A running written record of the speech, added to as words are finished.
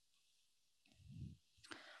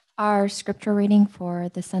Our scripture reading for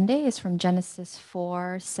the Sunday is from Genesis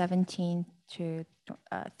 4:17 through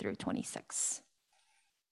 26.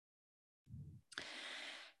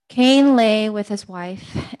 Cain lay with his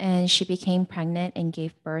wife, and she became pregnant and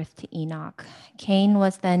gave birth to Enoch. Cain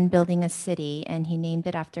was then building a city, and he named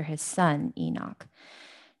it after his son, Enoch.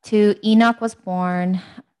 To Enoch was born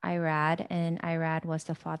Irad, and Irad was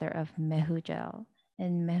the father of Mehujael.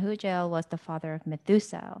 And Mehujael was the father of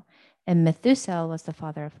Methuselah, and Methuselah was the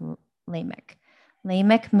father of Lamech.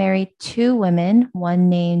 Lamech married two women, one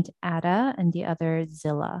named Ada and the other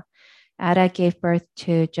Zillah. Ada gave birth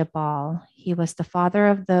to Jabal. He was the father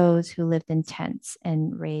of those who lived in tents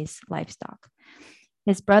and raised livestock.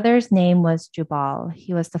 His brother's name was Jubal.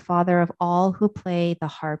 He was the father of all who play the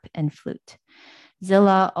harp and flute.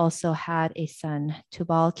 Zillah also had a son,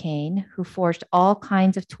 Tubal Cain, who forged all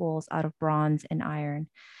kinds of tools out of bronze and iron.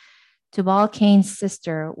 Tubal Cain's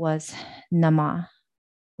sister was Naamah.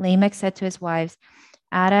 Lamech said to his wives,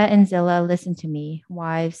 Ada and Zillah, listen to me,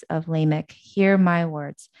 wives of Lamech, hear my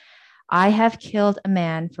words. I have killed a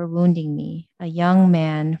man for wounding me, a young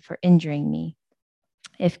man for injuring me.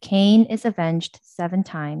 If Cain is avenged 7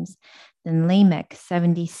 times, then Lamech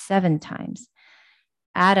 77 times.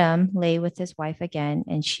 Adam lay with his wife again,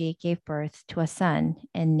 and she gave birth to a son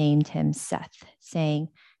and named him Seth, saying,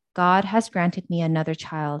 God has granted me another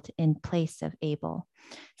child in place of Abel,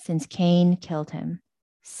 since Cain killed him.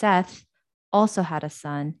 Seth also had a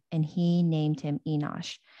son, and he named him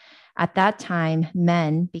Enosh. At that time,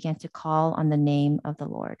 men began to call on the name of the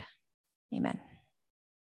Lord. Amen.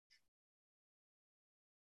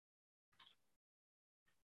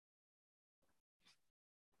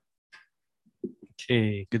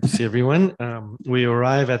 Okay, good to see everyone. We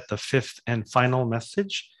arrive at the fifth and final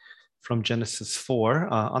message from Genesis 4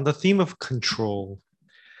 on the theme of control.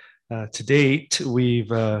 To date,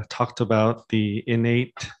 we've talked about the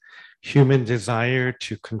innate human desire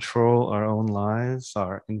to control our own lives,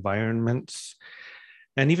 our environments,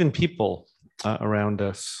 and even people around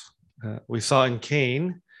us. We saw in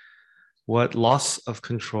Cain what loss of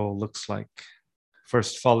control looks like.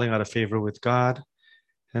 First, falling out of favor with God,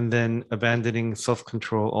 and then abandoning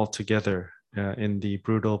self-control altogether in the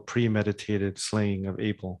brutal premeditated slaying of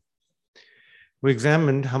Abel. We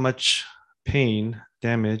examined how much pain,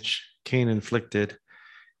 damage Cain inflicted,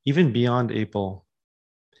 even beyond Abel,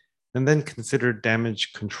 and then considered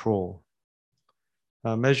damage control.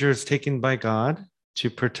 Measures taken by God to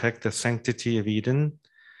protect the sanctity of Eden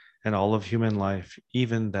and all of human life,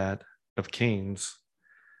 even that of Cain's.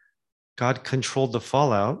 God controlled the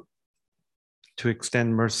fallout to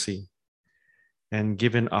extend mercy and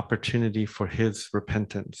give an opportunity for his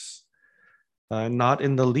repentance, not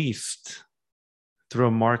in the least through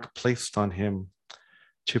a mark placed on him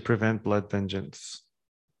to prevent blood vengeance.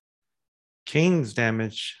 Cain's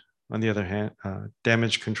damage, on the other hand,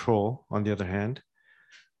 damage control, on the other hand,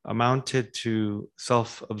 amounted to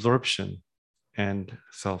self-absorption and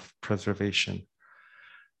self-preservation,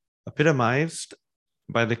 epitomized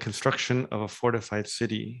by the construction of a fortified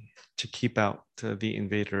city to keep out the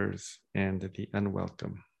invaders and the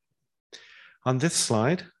unwelcome. On this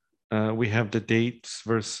slide, we have the dates,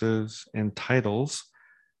 verses, and titles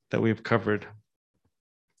that we've covered.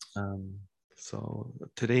 So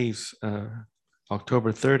today's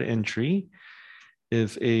October 3rd entry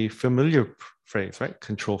is a familiar phrase, right?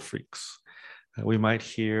 Control freaks. We might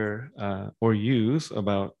hear or use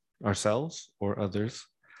about ourselves or others.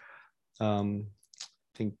 I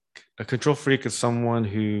think a control freak is someone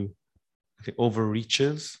who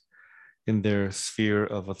overreaches in their sphere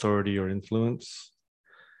of authority or influence,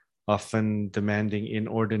 often demanding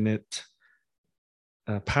inordinate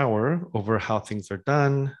power over how things are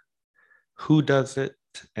done, who does it,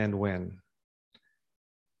 and when.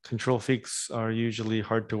 Control freaks are usually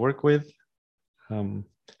hard to work with,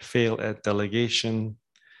 fail at delegation,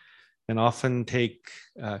 and often take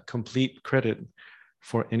complete credit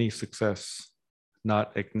for any success,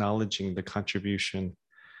 not acknowledging the contribution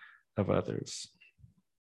of others.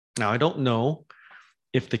 Now, I don't know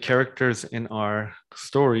if the characters in our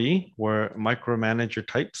story were micromanager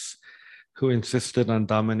types who insisted on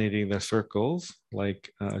dominating their circles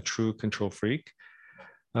like a true control freak,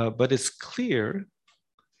 but it's clear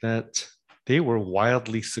that they were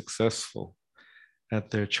wildly successful at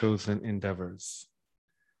their chosen endeavors.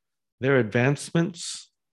 Their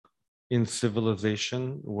advancements in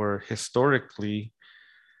civilization were historically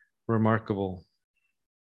remarkable.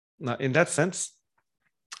 Now, in that sense,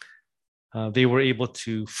 they were able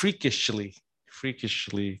to freakishly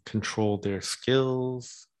control their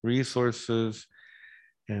skills, resources,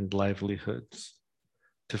 and livelihoods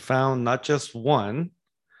to found not just one,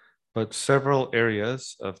 but several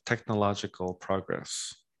areas of technological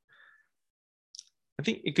progress. I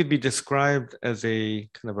think it could be described as a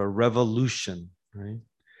kind of a revolution, right?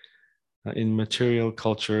 In material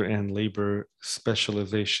culture and labor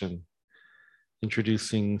specialization,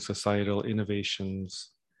 introducing societal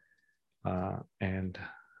innovations and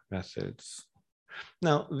methods.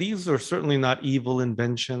 Now, these are certainly not evil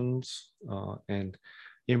inventions and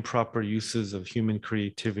improper uses of human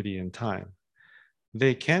creativity and time.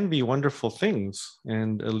 They can be wonderful things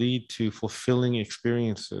and lead to fulfilling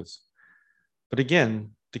experiences. But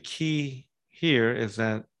again, the key here is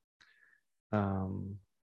that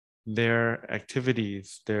their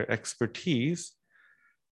activities, their expertise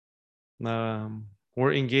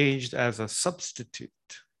were engaged as a substitute,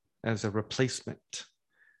 as a replacement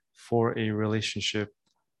for a relationship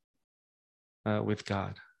with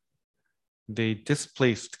God. They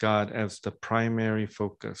displaced God as the primary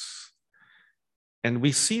focus. And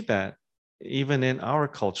we see that even in our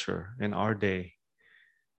culture, in our day.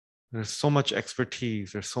 There's so much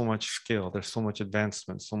expertise, there's so much skill, there's so much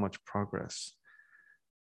advancement, so much progress.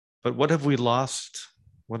 But what have we lost?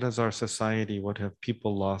 What has our society, what have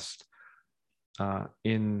people lost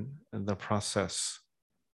in the process?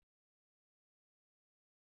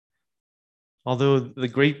 Although the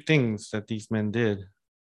great things that these men did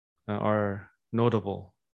are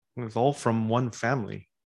notable, it was all from one family,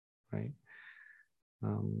 right?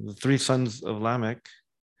 The three sons of Lamech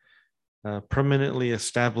permanently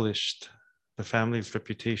established the family's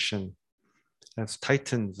reputation as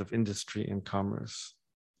titans of industry and commerce.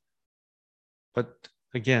 But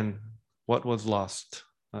again, what was lost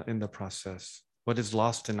in the process? What is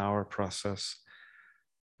lost in our process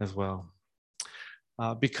as well?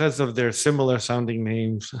 Because of their similar sounding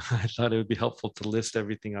names, I thought it would be helpful to list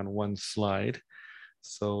everything on one slide.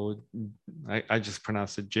 So I just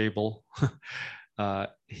pronounced it Jabal.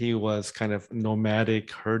 He was kind of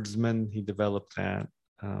nomadic herdsman. He developed that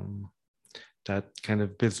kind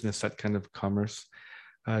of business, that kind of commerce.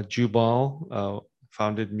 Jubal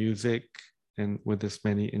founded music and with his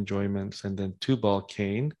many enjoyments. And then Tubal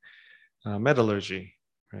Cain, metallurgy,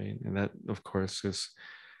 right? And that, of course, is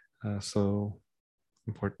so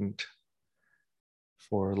important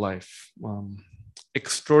for life.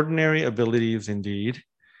 Extraordinary abilities indeed,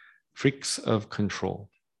 freaks of control.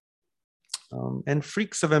 And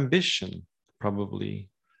freaks of ambition, probably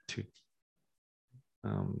too.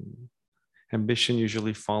 Ambition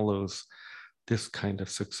usually follows this kind of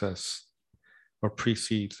success or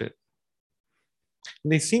precedes it.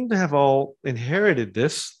 And they seem to have all inherited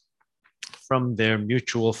this from their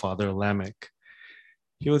mutual father, Lamech.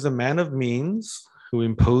 He was a man of means who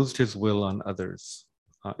imposed his will on others.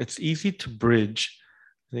 It's easy to bridge,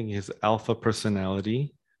 I think, his alpha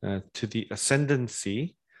personality to the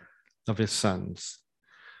ascendancy of his sons.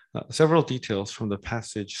 Several details from the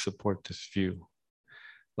passage support this view.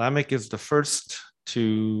 Lamech is the first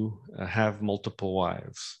to have multiple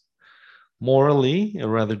wives. Morally, a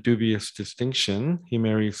rather dubious distinction. He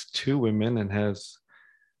marries two women and has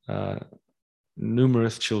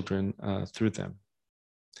numerous children through them.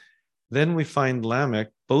 Then we find Lamech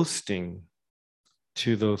boasting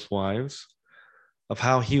to those wives of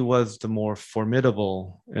how he was the more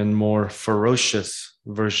formidable and more ferocious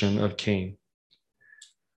version of Cain.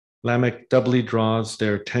 Lamech doubly draws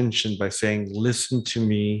their attention by saying, "Listen to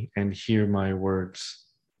me and hear my words."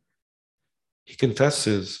 He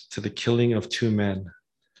confesses to the killing of two men,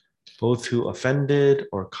 both who offended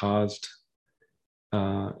or caused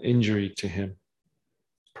injury to him,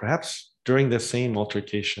 perhaps during the same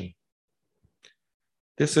altercation.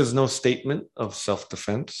 This is no statement of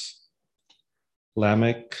self-defense.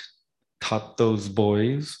 Lamech taught those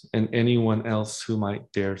boys and anyone else who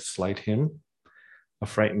might dare slight him a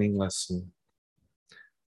frightening lesson.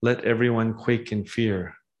 Let everyone quake in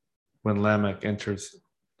fear when Lamech enters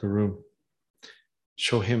the room.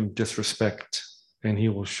 Show him disrespect, and he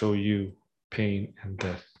will show you pain and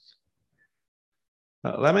death.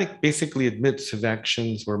 Lamech basically admits his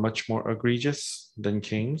actions were much more egregious than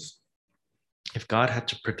Cain's. If God had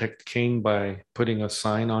to protect Cain by putting a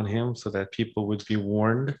sign on him so that people would be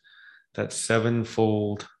warned that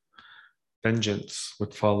sevenfold vengeance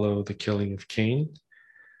would follow the killing of Cain,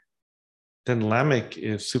 then Lamech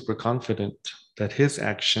is super confident that his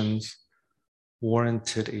actions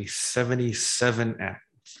warranted a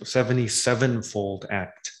 77-fold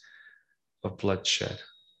act of bloodshed.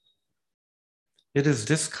 It is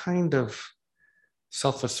this kind of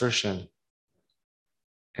self-assertion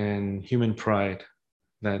and human pride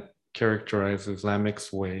that characterizes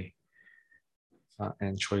Lamech's way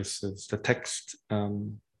and choices. The text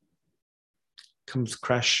comes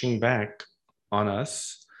crashing back on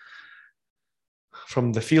us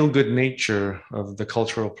from the feel-good nature of the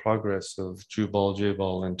cultural progress of Jubal,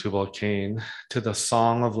 Jabal, and Tubal-Cain to the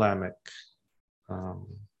Song of Lamech,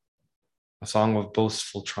 a song of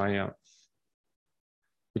boastful triumph,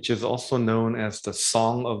 which is also known as the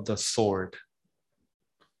Song of the Sword.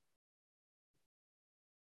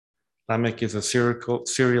 Lamech is a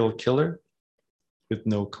serial killer with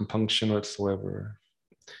no compunction whatsoever.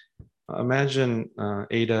 Imagine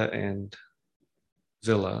Ada and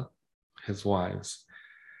Zillah, his wives,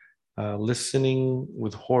 listening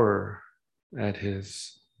with horror at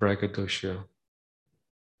his braggadocio.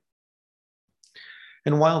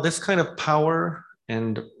 And while this kind of power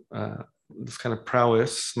and this kind of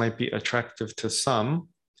prowess might be attractive to some,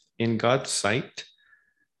 in God's sight,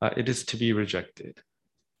 it is to be rejected.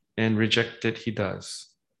 And rejected he does.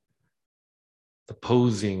 The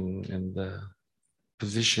posing and the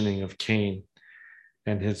positioning of Cain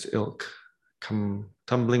and his ilk come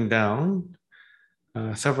tumbling down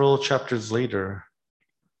several chapters later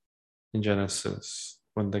in Genesis,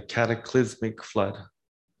 when the cataclysmic flood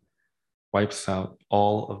wipes out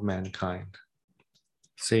all of mankind,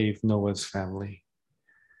 save Noah's family.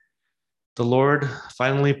 The Lord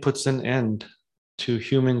finally puts an end to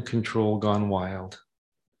human control gone wild,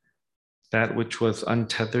 that which was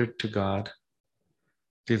untethered to God,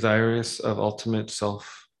 desirous of ultimate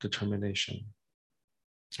self-determination.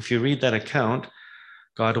 If you read that account,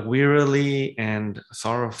 God wearily and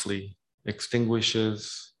sorrowfully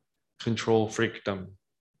extinguishes control freakdom,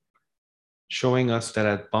 showing us that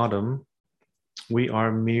at bottom, we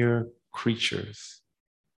are mere creatures.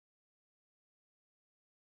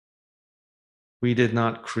 We did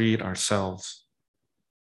not create ourselves.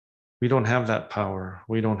 We don't have that power.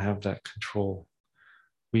 We don't have that control.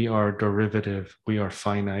 We are derivative. We are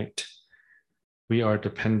finite. We are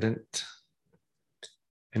dependent.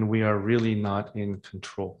 And we are really not in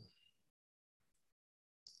control.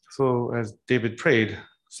 So as David prayed,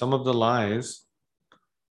 some of the lies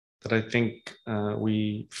that I think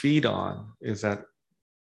we feed on is that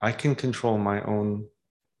I can control my own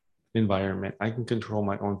environment. I can control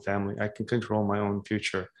my own family. I can control my own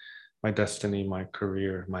future, my destiny, my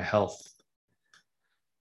career, my health.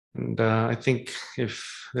 And I think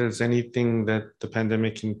if there's anything that the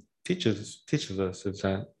pandemic teaches us is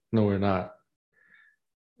that no, we're not.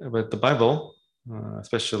 But the Bible,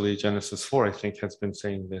 especially Genesis 4, I think has been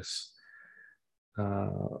saying this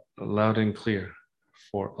loud and clear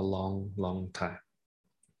for a long, long time.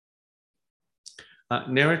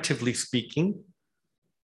 Narratively speaking,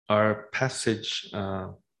 our passage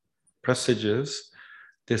presages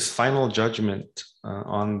this final judgment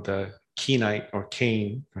on the Kenite or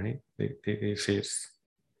Cain, right? They say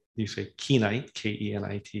you say Kenite,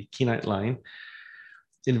 K-E-N-I-T, Kenite line.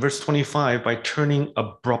 In verse 25, by turning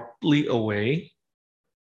abruptly away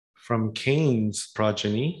from Cain's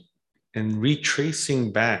progeny and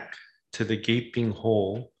retracing back to the gaping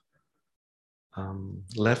hole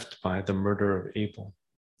left by the murder of Abel.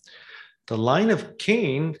 The line of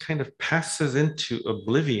Cain kind of passes into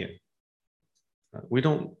oblivion.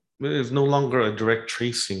 There's no longer a direct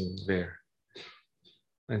tracing there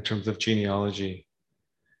in terms of genealogy.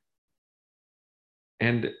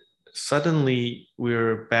 And suddenly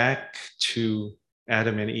we're back to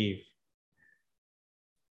Adam and Eve.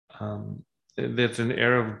 There's an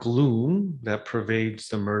air of gloom that pervades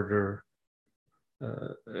the murder,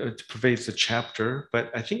 it pervades the chapter,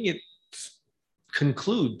 but I think it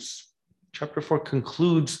concludes, chapter 4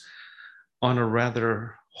 concludes on a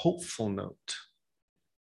rather hopeful note.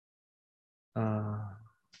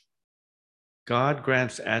 God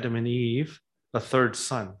grants Adam and Eve a third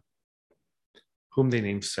son, whom they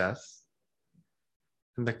name Seth.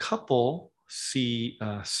 And the couple see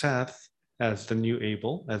Seth as a new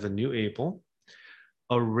Abel,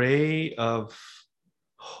 a ray of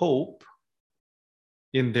hope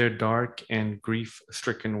in their dark and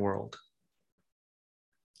grief-stricken world.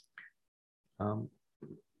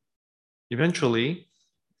 Eventually,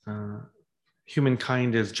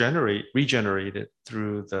 humankind is regenerated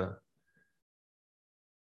through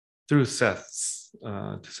Seth's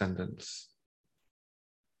descendants.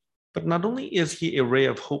 But not only is he a ray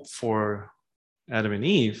of hope for Adam and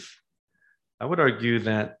Eve, I would argue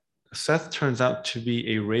that Seth turns out to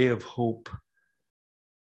be a ray of hope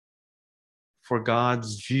for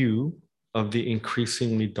God's view of the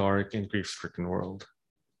increasingly dark and grief-stricken world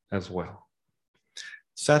as well.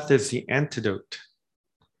 Seth is the antidote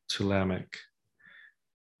to Lamech.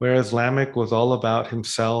 Whereas Lamech was all about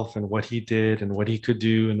himself and what he did and what he could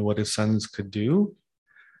do and what his sons could do,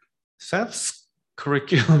 Seth's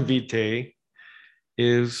curriculum vitae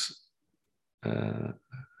is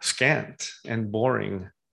scant and boring.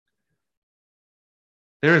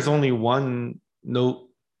 There is only one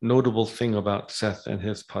notable thing about Seth and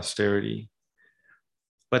his posterity,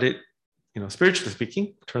 but it, spiritually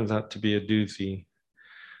speaking, turns out to be a doozy.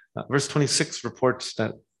 Verse 26 reports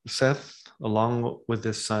that Seth, along with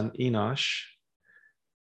his son Enosh,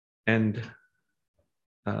 and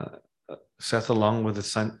Seth, along with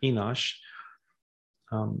his son Enosh,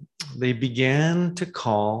 they began to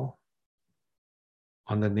call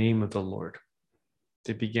on the name of the Lord.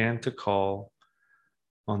 They began to call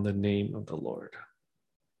on the name of the Lord.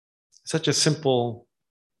 Such a simple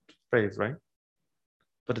phrase, right?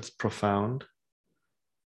 But it's profound.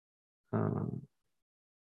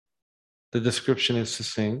 The description is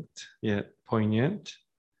succinct yet poignant.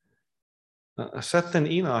 Seth and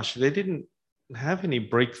Enosh, they didn't have any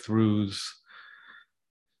breakthroughs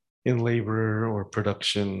in labor or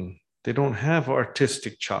production. They don't have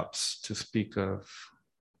artistic chops to speak of.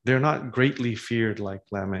 They're not greatly feared like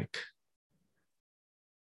Lamech.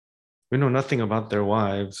 We know nothing about their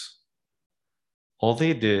wives. All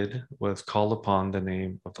they did was call upon the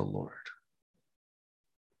name of the Lord.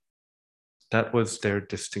 That was their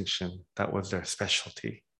distinction. That was their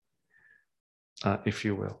specialty, if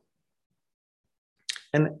you will.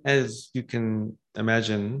 And as you can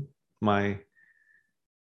imagine, my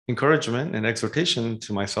encouragement and exhortation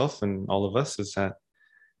to myself and all of us is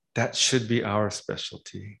that should be our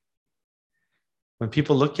specialty. When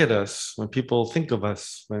people look at us, when people think of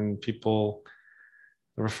us, when people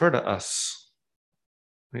refer to us,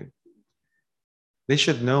 right, they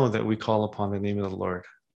should know that we call upon the name of the Lord.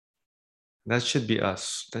 That should be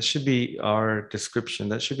us. That should be our description.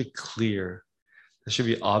 That should be clear. That should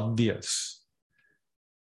be obvious.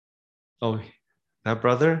 Oh, that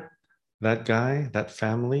brother, that guy, that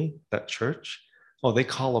family, that church, oh, they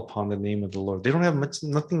call upon the name of the Lord. They don't have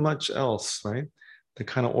nothing much else, right? They're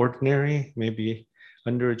kind of ordinary, maybe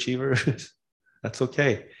underachievers. That's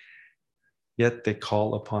okay. Yet they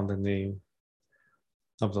call upon the name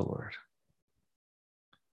of the Lord.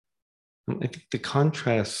 I think the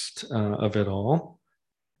contrast of it all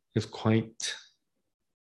is quite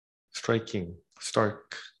striking,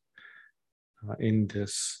 stark in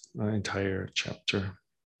this entire chapter.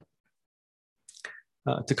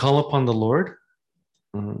 To call upon the Lord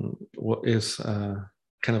what is kind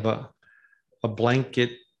of a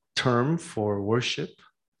blanket term for worship.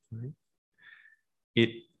 Right? It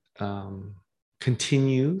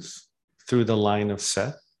continues through the line of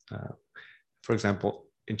Seth. For example,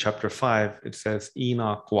 in chapter 5, it says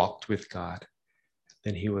Enoch walked with God,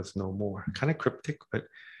 then he was no more. Kind of cryptic, but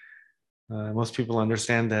most people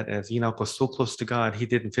understand that as Enoch was so close to God, he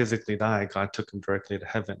didn't physically die. God took him directly to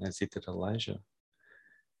heaven as he did Elijah.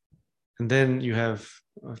 And then you have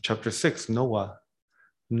chapter 6, Noah.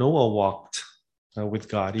 Noah walked with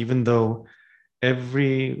God, even though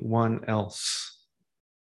everyone else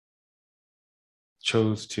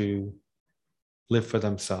chose to live for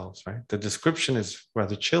themselves, right? The description is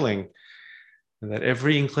rather chilling, that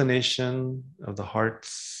every inclination of the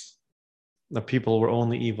hearts of people were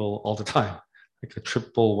only evil all the time, like a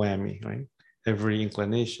triple whammy, right? Every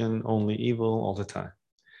inclination, only evil all the time.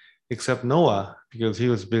 Except Noah, because he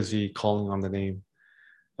was busy calling on the name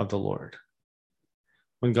of the Lord.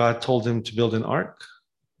 When God told him to build an ark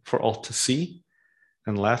for all to see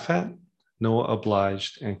and laugh at, Noah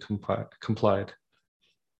obliged and complied.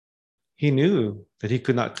 He knew that he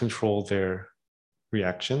could not control their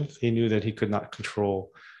reactions. He knew that he could not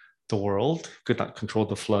control the world, could not control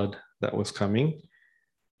the flood that was coming.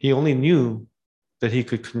 He only knew that he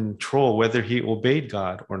could control whether he obeyed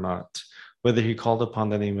God or not, whether he called upon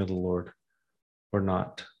the name of the Lord or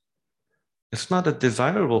not. It's not a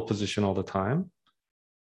desirable position all the time,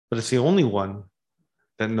 but it's the only one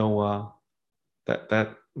that Noah,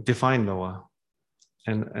 that defined Noah,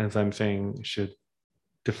 and as I'm saying, should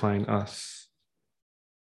define us.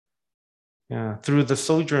 Yeah, through the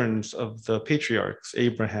sojourns of the patriarchs,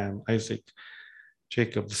 Abraham, Isaac,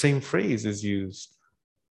 Jacob, the same phrase is used,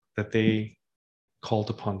 that they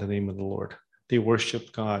called upon the name of the Lord. They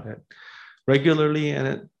worshiped God regularly and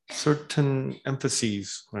at certain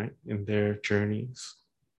emphases, right, in their journeys.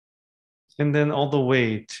 And then all the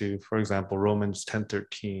way to, for example, Romans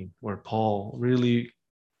 10:13, where Paul really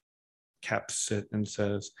caps it and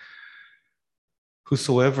says,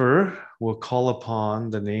 whosoever will call upon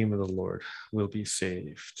the name of the Lord will be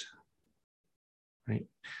saved. Right?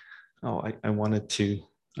 Oh,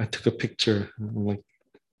 I took a picture. I'm like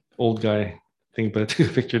old guy thing, but I took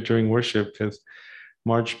a picture during worship because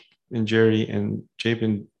Marge and Jerry and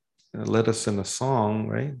Jabin led us in a song,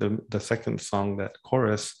 right? The second song, that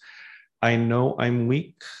chorus, I know I'm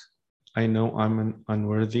weak. I know I'm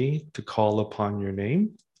unworthy to call upon your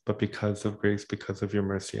name. but because of grace, because of your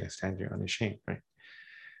mercy, I stand here unashamed, right?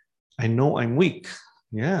 I know I'm weak.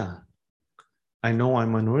 Yeah. I know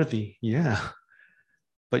I'm unworthy. Yeah.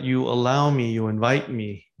 But you allow me, you invite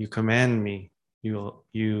me, you command me,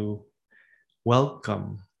 you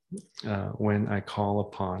welcome when I call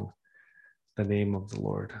upon the name of the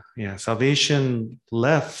Lord. Yeah, salvation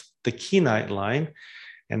left the Kenite line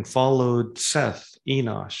and followed Seth,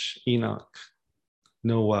 Enosh, Enoch,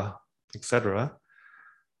 Noah, etc.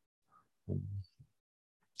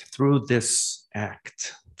 through this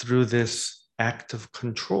act of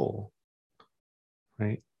control,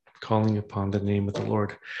 right? Calling upon the name of the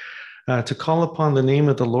Lord. To call upon the name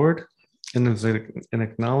of the Lord is an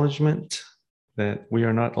acknowledgement that we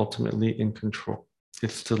are not ultimately in control.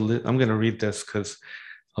 It's to live. I'm going to read this because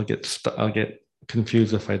I'll get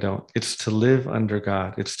confused if I don't. It's to live under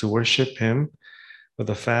God. It's to worship Him with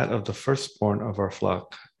the fat of the firstborn of our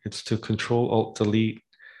flock. It's to control, alt, delete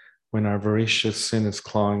when our voracious sin is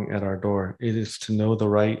clawing at our door. It is to know the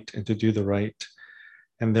right and to do the right,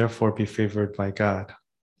 and therefore be favored by God.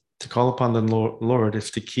 To call upon the Lord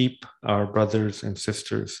is to keep our brothers and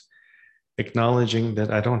sisters, acknowledging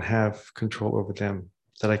that I don't have control over them,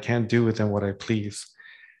 that I can't do with them what I please.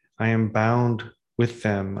 I am bound with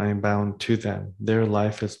them. I am bound to them. Their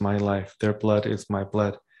life is my life. Their blood is my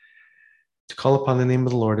blood. To call upon the name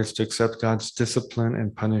of the Lord is to accept God's discipline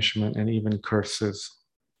and punishment and even curses,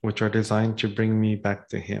 which are designed to bring me back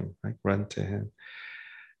to Him, like run to Him.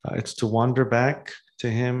 It's to wander back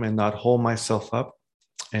to Him and not hold myself up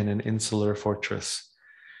in an insular fortress,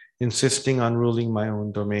 insisting on ruling my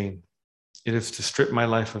own domain. It is to strip my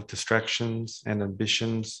life of distractions and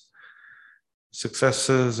ambitions,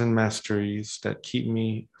 successes and masteries that keep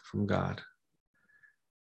me from God.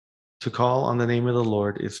 To call on the name of the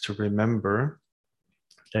Lord is to remember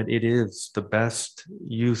that it is the best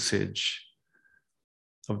usage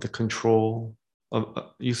of the control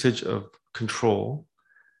of usage of control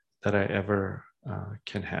that I ever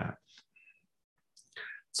can have.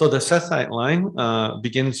 So the Sethite line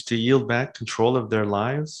begins to yield back control of their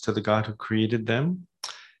lives to the God who created them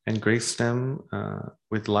and graced them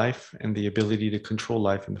with life and the ability to control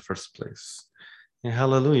life in the first place. And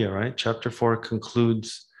hallelujah, right? Chapter 4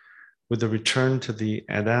 concludes with a return to the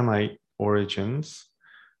Adamite origins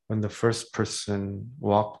when the first person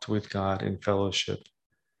walked with God in fellowship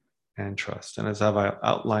and trust. And as I've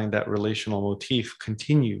outlined, that relational motif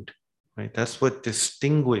continued, right? That's what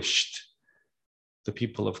distinguished the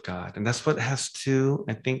people of God. And that's what has to,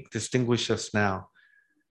 I think, distinguish us now.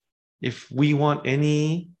 If we want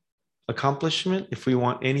any accomplishment, if we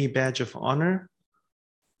want any badge of honor,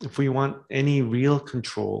 if we want any real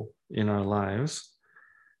control in our lives,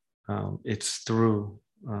 it's through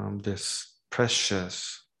this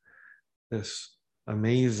precious, this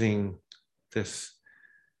amazing, this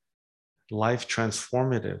life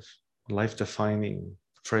transformative, life defining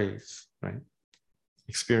phrase, right?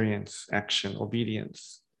 Experience, action,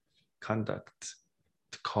 obedience, conduct,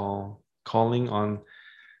 to calling on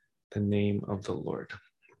the name of the Lord.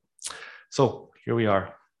 So here we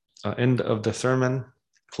are, end of the sermon,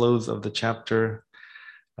 close of the chapter,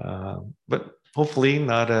 but hopefully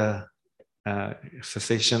not a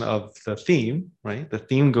cessation of the theme, right? The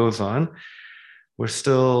theme goes on. We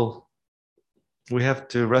have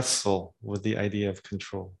to wrestle with the idea of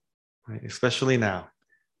control, right? Especially now,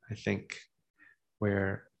 I think,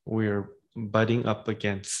 where we're butting up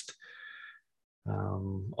against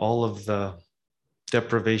all of the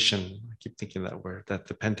deprivation, I keep thinking that word, that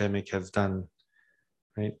the pandemic has done,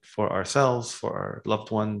 right, for ourselves, for our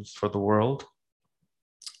loved ones, for the world.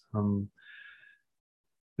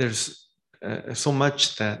 There's so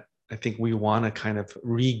much that I think we want to kind of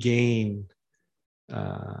regain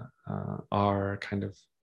our kind of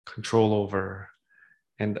control over.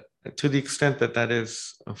 And to the extent that that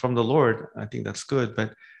is from the Lord, I think that's good.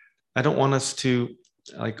 But I don't want us to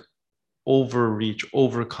like overreach,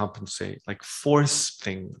 overcompensate, like force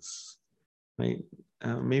things, right?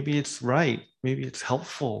 Maybe it's right. Maybe it's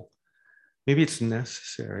helpful. Maybe it's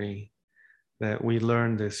necessary that we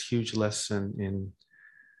learn this huge lesson in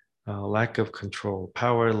lack of control,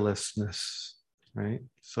 powerlessness, right?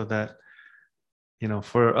 So that, you know,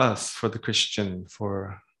 for us, for the Christian,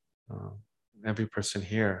 for every person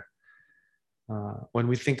here, when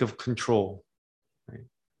we think of control, right,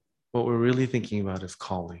 what we're really thinking about is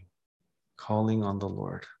calling on the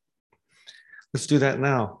Lord. Let's do that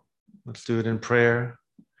now. Let's do it in prayer.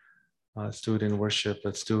 Let's do it in worship.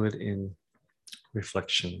 Let's do it in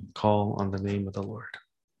reflection. Call on the name of the Lord.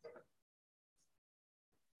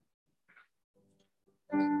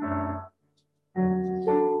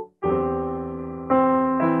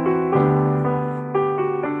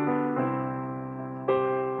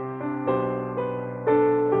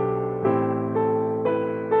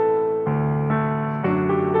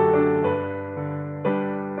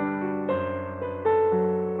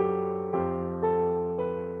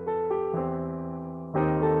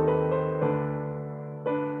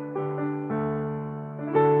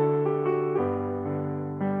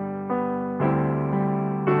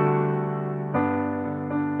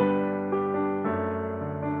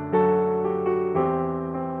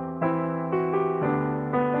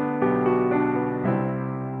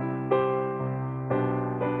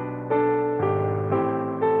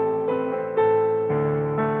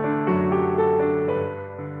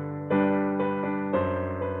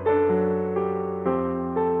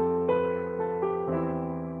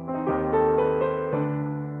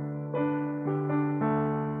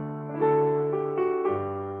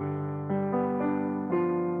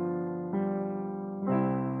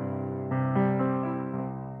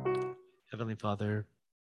 Heavenly Father,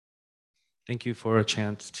 thank you for a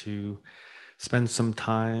chance to spend some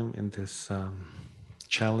time in this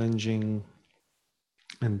challenging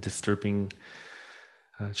and disturbing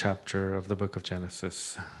chapter of the book of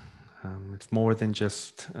Genesis. It's more than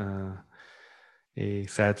just a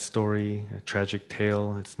sad story, a tragic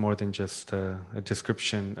tale. It's more than just a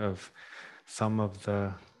description of some of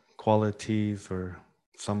the qualities or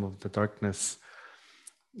some of the darkness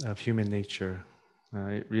of human nature.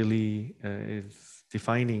 It really is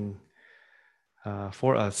defining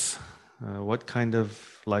for us what kind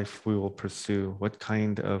of life we will pursue, what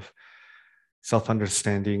kind of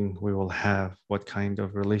self-understanding we will have, what kind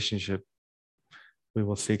of relationship we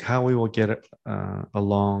will seek, how we will get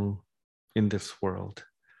along in this world.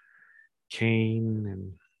 Cain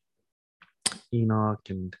and Enoch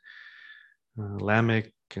and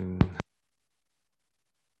Lamech and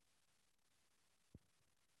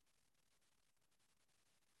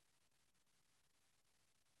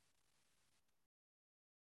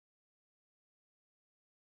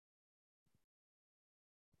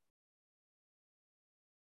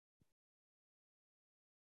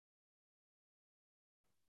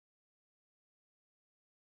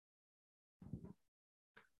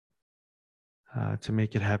to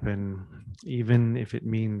make it happen, even if it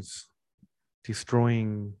means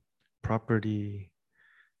destroying property,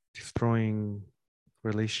 destroying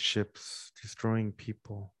relationships, destroying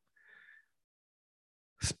people.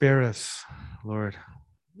 Spare us, Lord,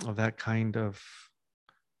 of that kind of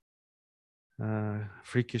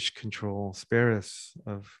freakish control. Spare us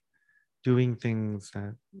of doing things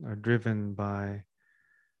that are driven by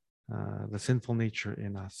the sinful nature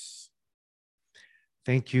in us.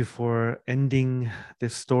 Thank you for ending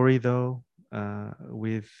this story, though,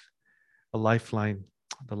 with a lifeline,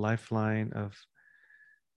 the lifeline of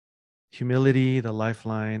humility, the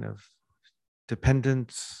lifeline of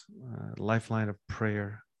dependence, lifeline of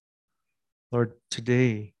prayer. Lord,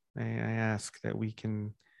 today I ask that we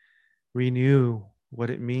can renew what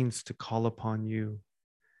it means to call upon you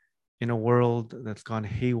in a world that's gone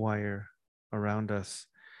haywire around us,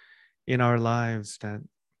 in our lives that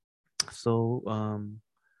so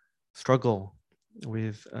struggle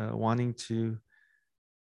with wanting to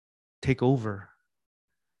take over.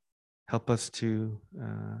 Help us to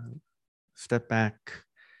step back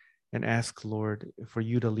and ask, Lord, for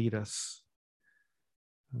you to lead us.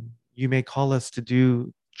 You may call us to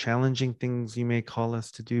do challenging things. You may call us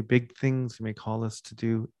to do big things. You may call us to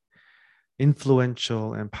do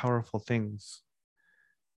influential and powerful things.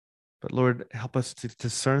 But Lord, help us to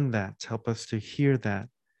discern that. Help us to hear that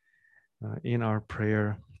in our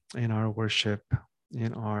prayer, in our worship,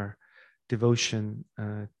 in our devotion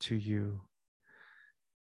to you.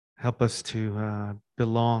 Help us to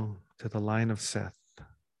belong to the line of Seth.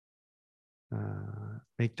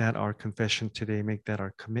 Make that our confession today. Make that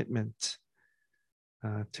our commitment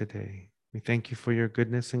today. We thank you for your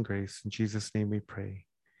goodness and grace. In Jesus' name we pray.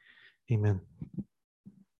 Amen.